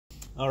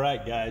All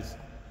right, guys.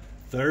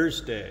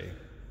 Thursday,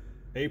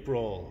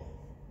 April.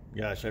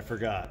 Gosh, I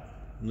forgot.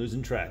 I'm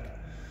losing track.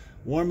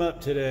 Warm up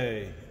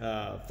today.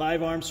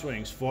 5 arm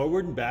swings,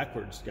 forward and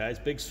backwards, guys.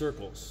 Big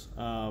circles.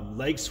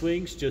 Leg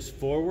swings, just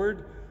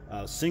forward.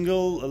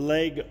 Single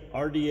leg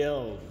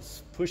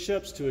RDLs.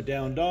 Push-ups to a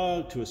down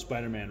dog, to a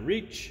Spiderman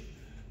Reach.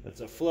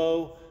 That's a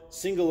flow.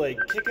 Single leg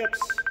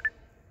kick-ups,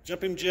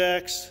 jumping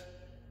jacks.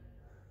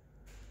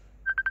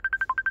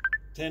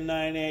 10,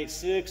 9, 8,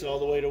 6, all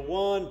the way to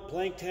 1,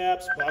 plank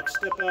taps, box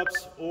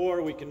step-ups,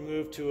 or we can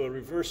move to a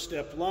reverse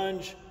step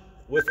lunge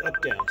with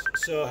up-downs.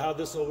 So how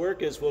this will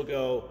work is we'll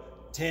go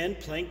 10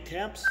 plank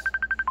taps,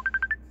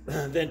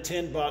 then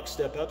 10 box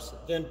step-ups,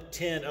 then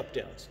 10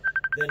 up-downs,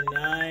 then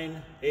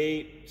 9,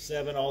 8,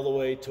 7, all the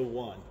way to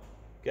 1,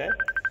 okay?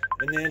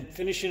 And then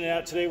finishing it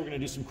out today, we're gonna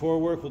do some core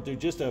work. We'll do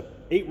just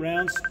 8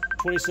 rounds,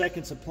 20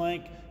 seconds of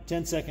plank,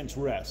 10 seconds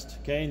rest,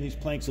 okay? And these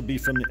planks will be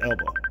from the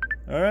elbow,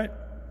 all right?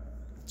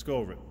 Let's go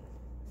over it.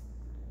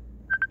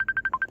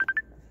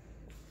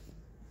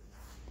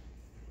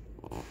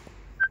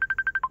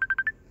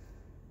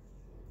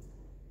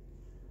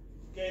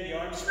 Okay, the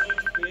arm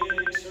swings,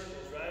 big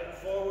circles, right?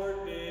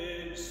 Forward,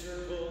 big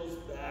circles,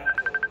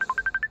 backwards.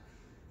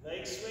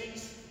 Leg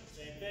swings,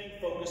 same thing.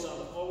 Focus on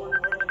the forward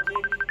part of the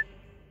kick.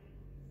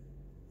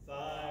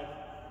 5,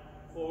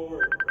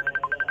 forward,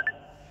 right, left.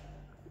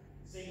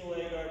 Single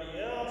leg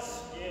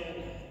RDLs, again,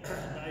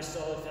 nice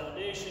solid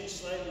foundation,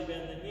 slightly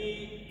bend the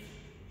knee.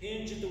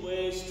 Hinge at the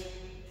waist,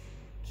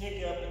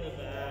 kick up in the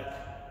back,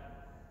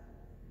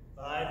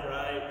 5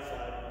 right,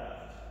 5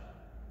 left.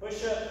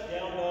 Push up,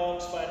 down dog,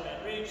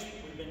 Spiderman Reach.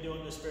 We've been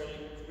doing this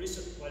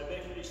quite a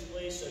bit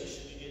recently, so you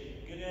should be getting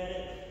good at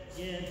it.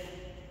 Again,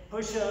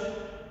 push up,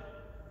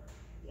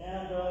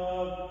 down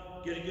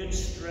dog, get a good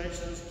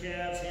stretch those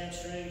calves,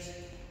 hamstrings.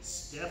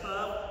 Step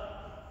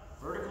up,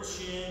 vertical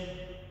shin,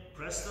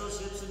 press those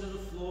hips into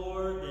the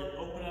floor, then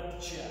open up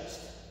the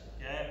chest,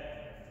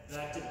 okay?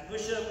 Back to the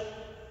push up.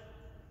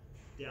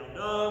 Down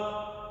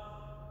dog,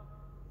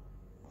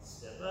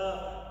 step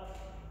up,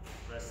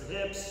 press the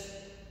hips,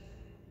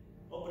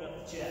 open up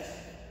the chest.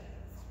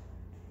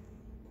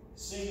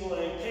 Single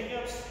leg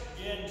kick-ups,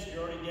 again,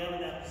 you're already down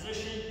in that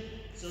position,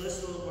 so this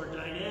is a little more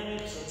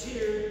dynamic, so it's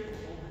here.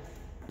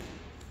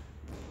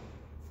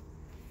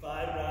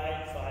 5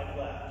 right, 5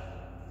 left.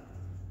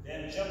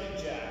 Then jumping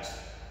jacks.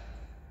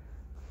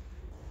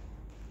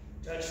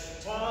 Touch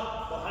the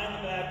top, behind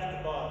the back, and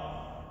the bottom.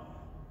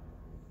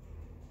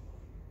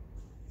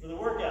 For the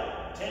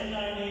workout, 10,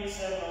 9, 8,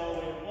 7, all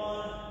the way to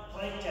 1,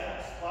 plank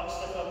taps, box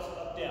step ups,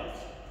 up downs.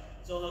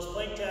 So those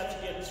plank taps,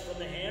 again, is from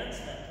the hands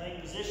in that plank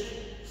position.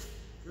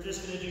 We're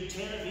just going to do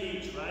 10 of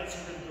each, right? So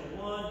we're going to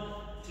go 1,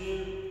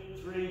 2,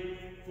 3,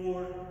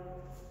 4,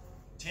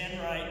 10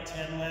 right,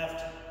 10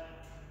 left,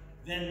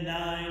 then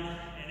 9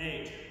 and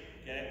 8,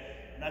 okay?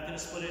 I'm not going to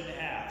split it in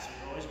half, so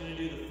you're always going to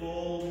do the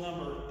full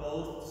number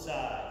both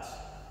sides,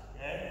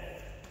 okay?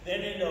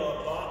 Then into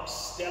a box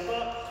step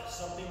up,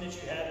 something that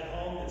you have at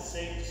home that's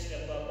safe to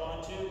step up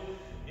onto.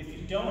 If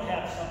you don't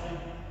have something,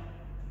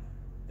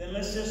 then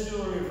let's just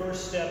do a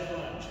reverse step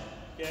lunge,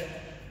 okay?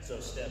 So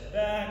step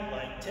back,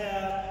 light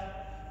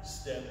tap,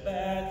 step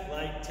back,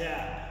 light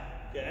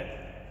tap, okay?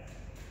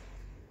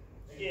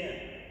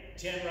 Again,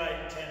 10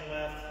 right, 10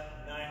 left,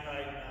 9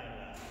 right, 9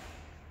 left.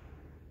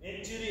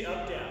 Into the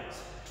up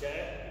downs,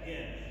 okay?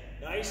 Again,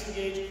 nice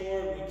engaged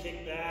core, we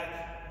kick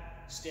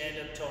back, stand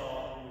up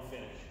tall, and we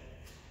finish.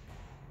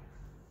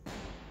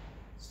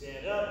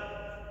 Stand up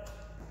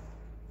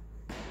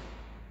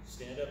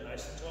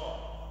nice and tall.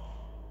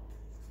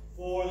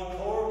 For the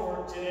core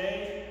work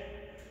today,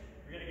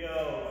 we're going to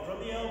go from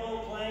the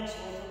elbow planks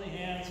or from the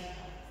hands,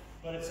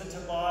 but it's a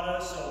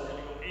Tabata, so we're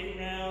going to go 8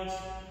 rounds,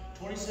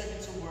 20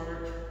 seconds of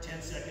work, 10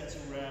 seconds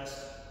of rest.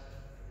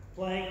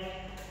 Plank.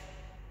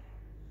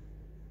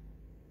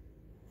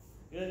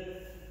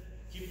 Good.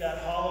 Keep that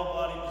hollow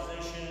body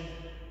position.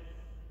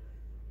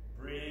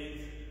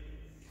 Breathe.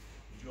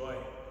 Enjoy.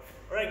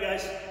 All right,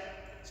 guys.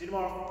 See you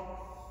tomorrow.